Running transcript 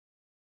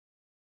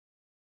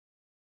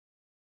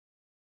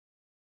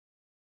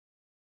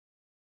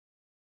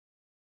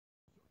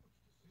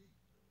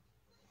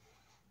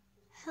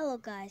Hello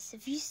guys,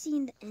 have you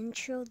seen the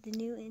intro, the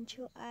new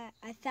intro?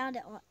 I found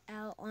it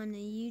out on a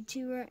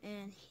YouTuber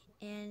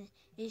and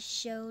it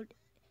showed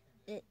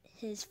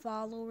his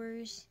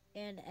followers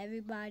and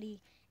everybody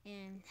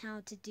and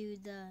how to do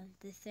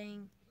the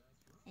thing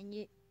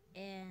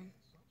and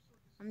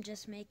I'm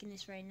just making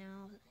this right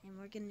now and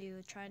we're gonna do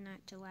a try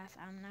not to laugh.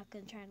 I'm not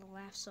gonna try to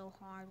laugh so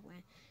hard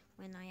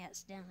when I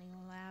accidentally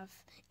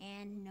laugh,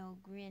 and no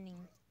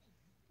grinning,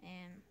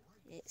 and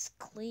it's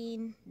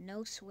clean,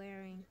 no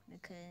swearing,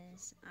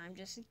 because I'm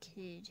just a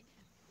kid.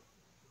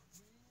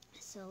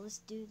 So let's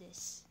do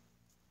this.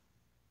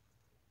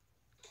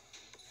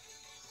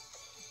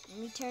 Let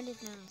me turn it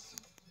down.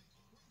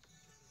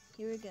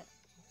 Here we go.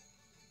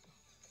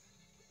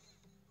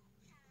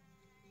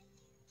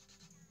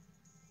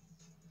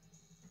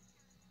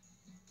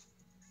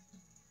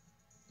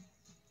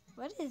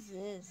 What is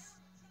this?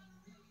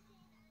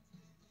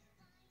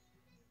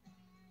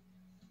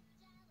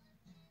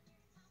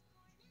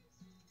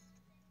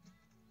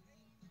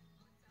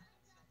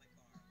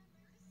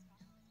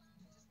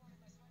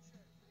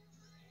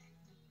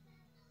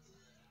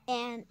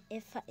 And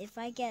if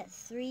I get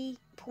 3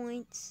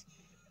 points,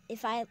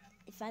 if I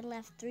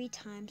laugh 3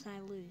 times, I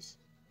lose.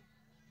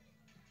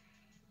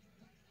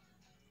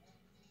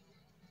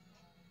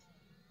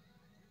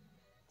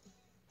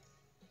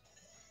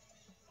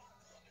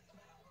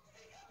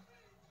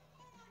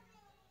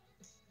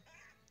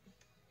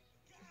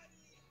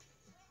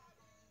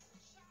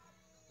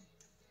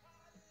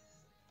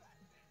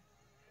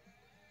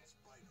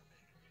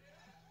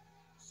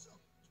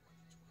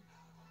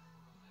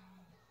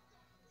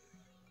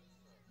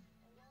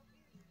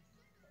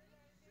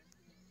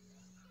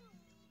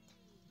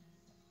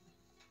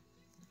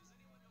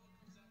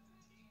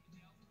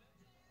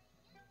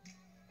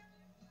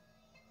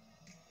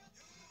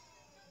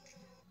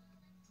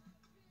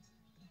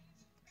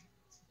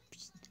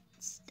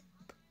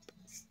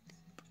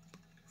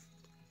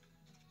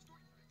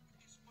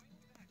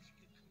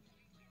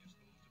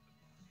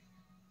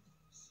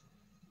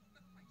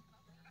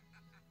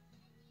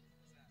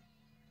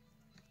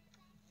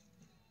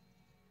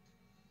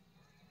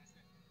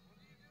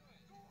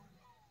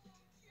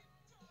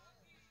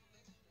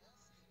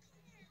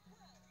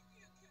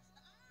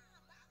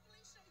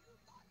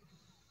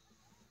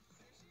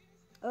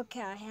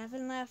 Okay, I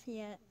haven't laughed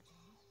yet.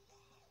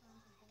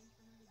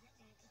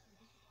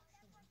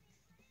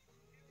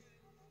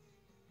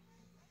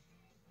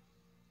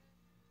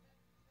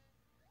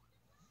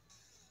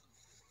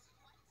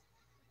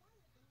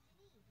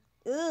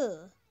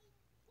 Ugh.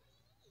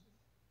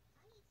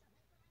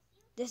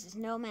 This is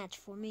no match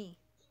for me.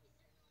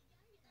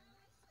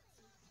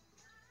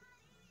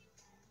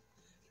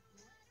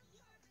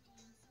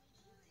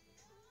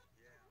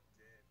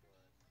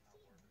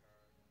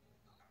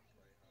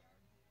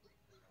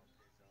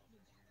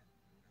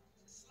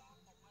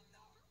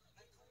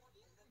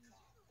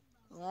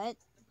 What?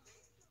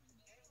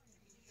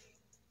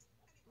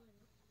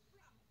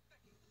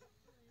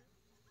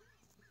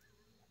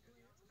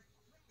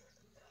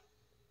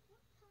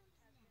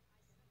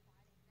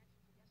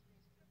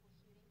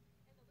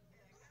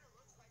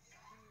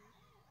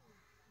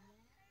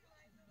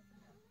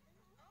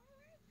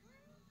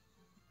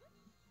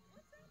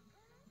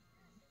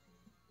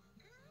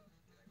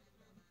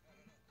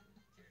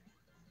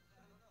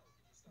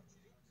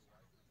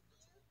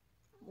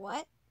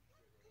 What?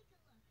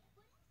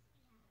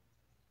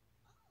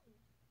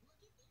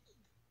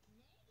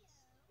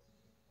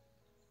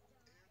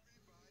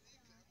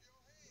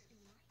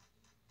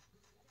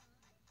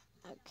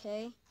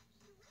 Okay.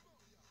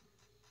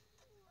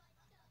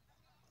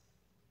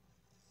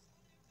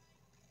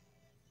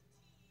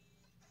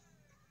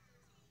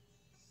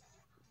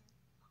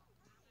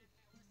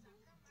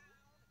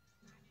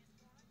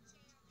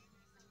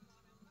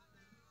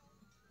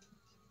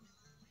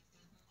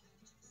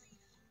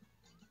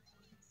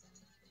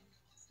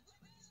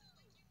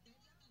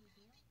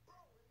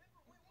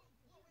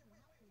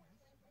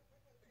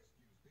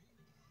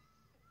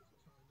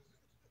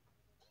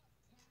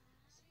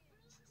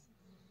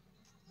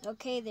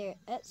 Okay, they're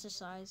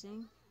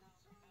exercising.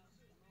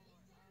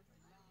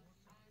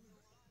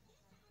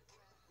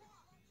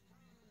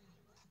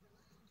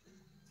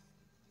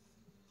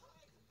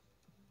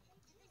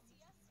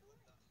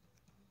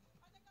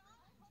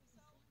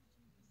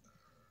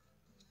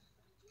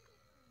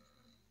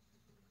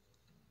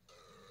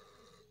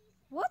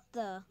 What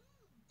the?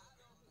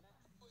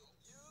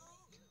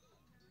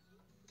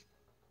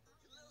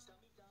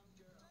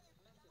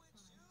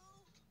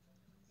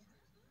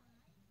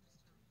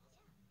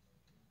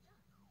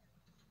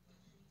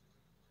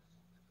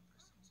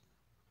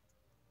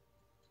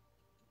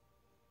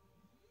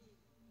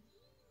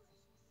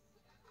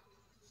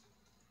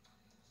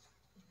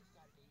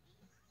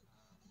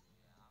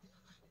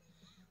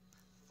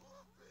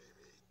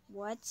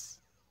 What?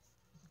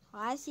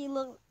 Why is he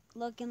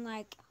looking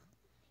like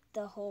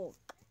the Hulk?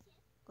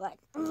 Like,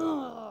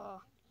 ugh.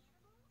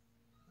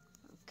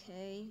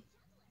 Okay.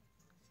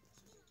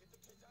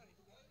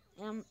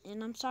 And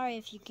I'm sorry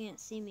if you can't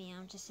see me.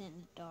 I'm just in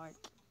the dark.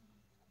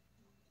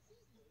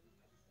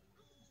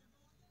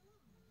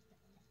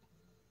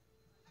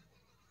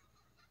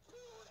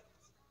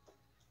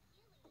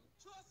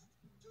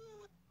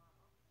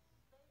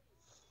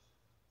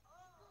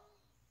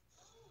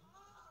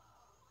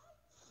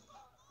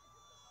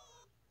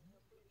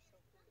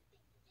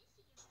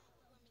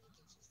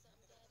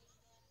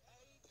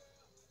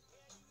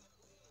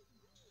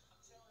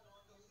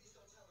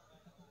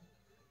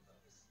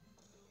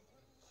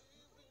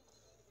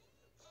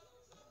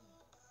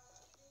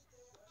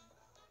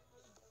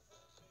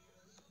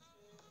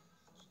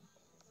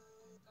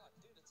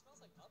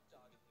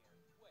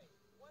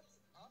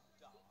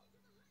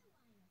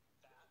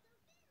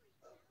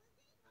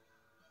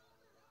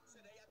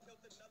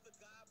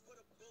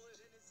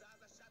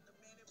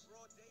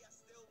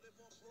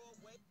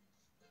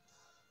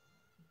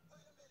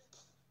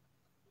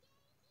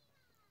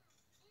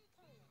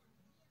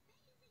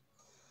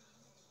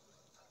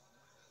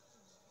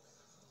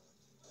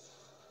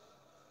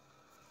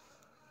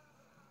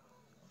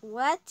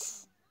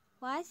 What?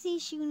 Why is he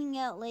shooting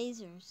out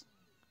lasers?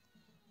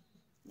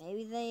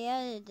 Maybe they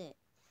edited it.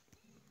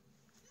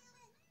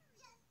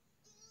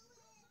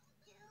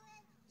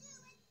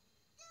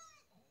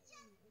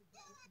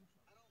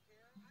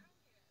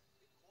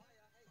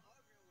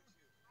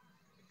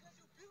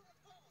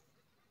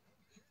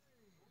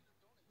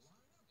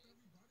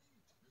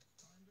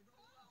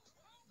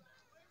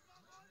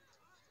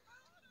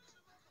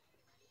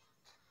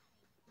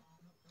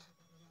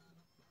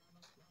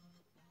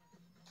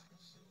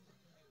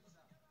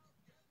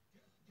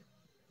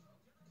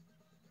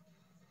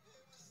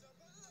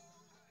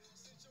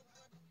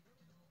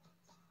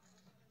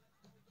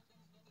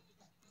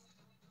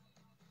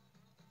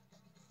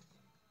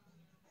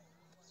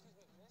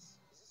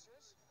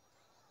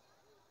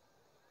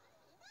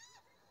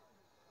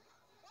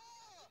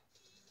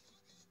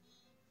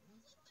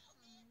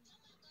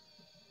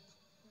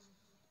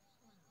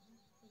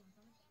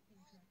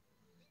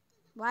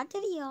 Why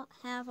did he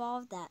have all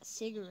of that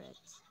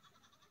cigarettes?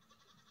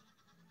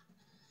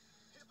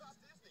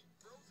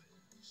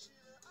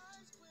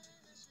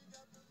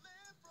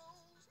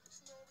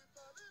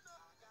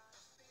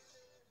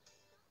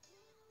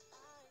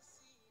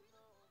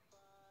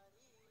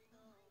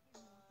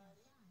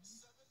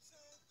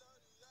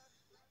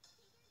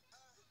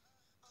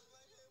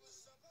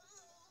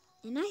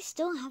 And I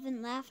still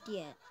haven't laughed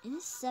yet. And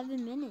it's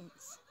 7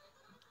 minutes.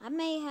 I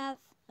may have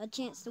a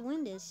chance to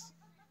win this.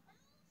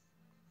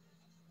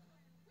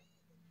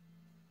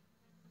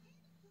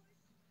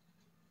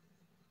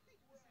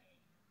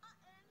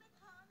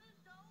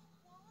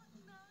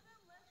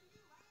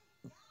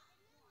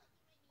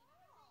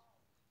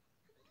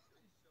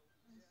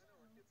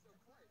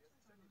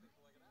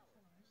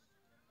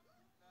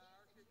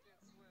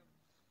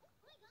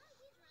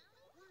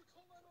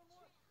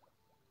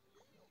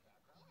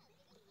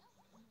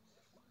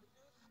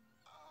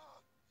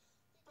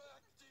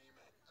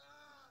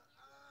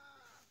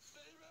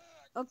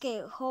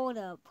 Okay, hold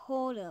up.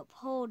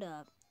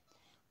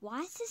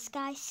 Why is this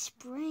guy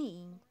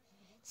spraying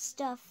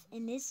stuff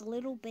in this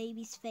little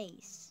baby's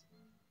face?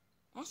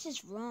 That's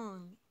just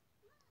wrong.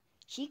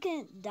 She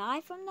couldn't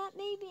die from that,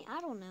 maybe? I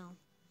don't know.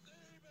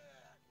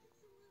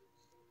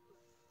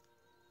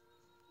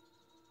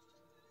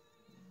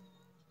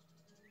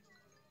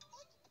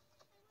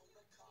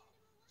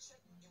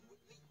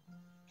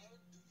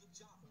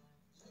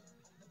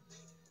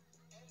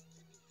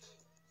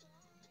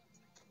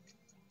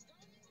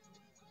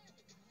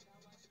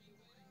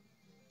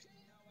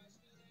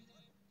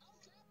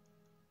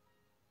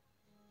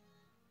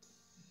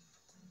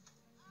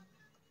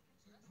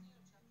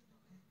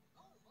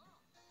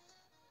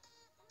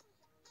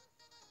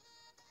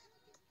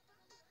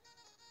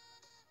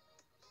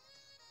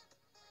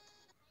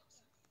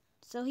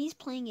 So he's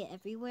playing it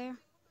everywhere?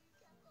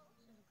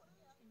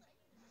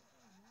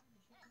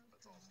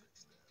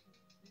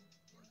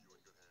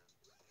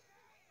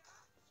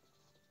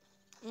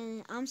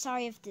 And I'm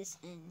sorry if this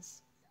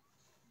ends.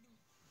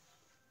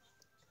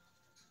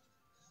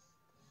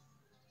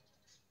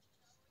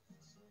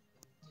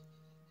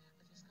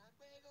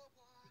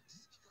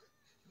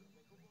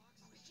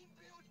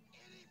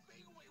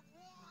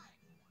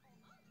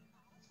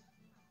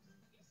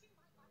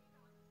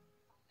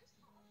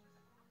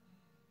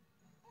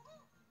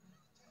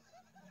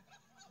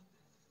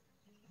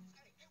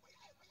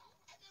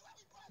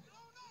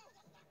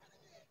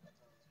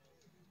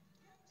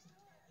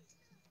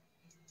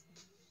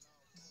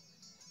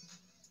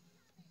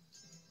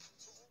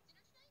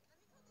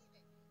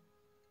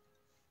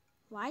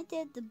 Why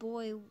did the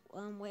boy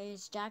wear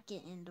his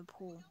jacket in the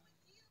pool?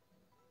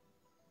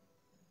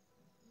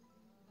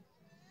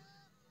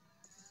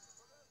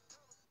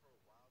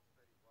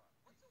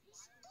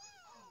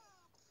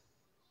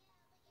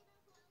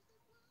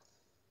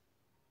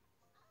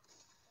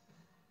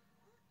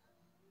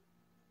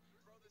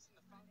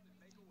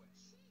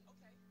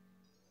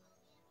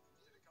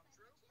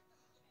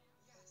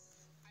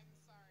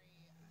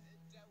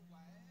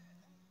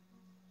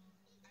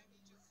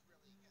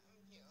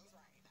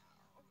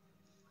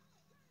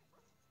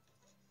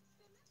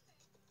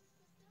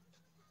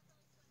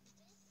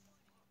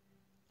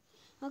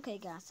 Okay,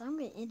 guys, so I'm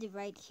going to end it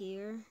right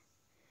here.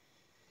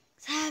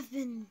 'Cause I've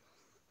been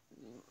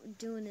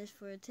doing this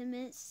for 10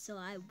 minutes, so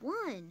I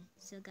won.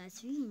 So, guys,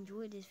 if you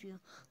enjoyed this video,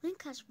 link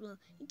comments below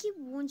and keep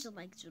one to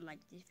like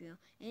this video.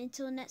 And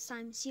until next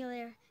time, see you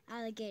later,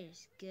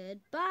 alligators.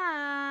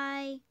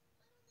 Goodbye.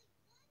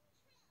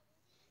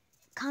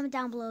 Comment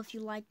down below if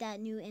you like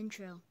that new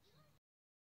intro.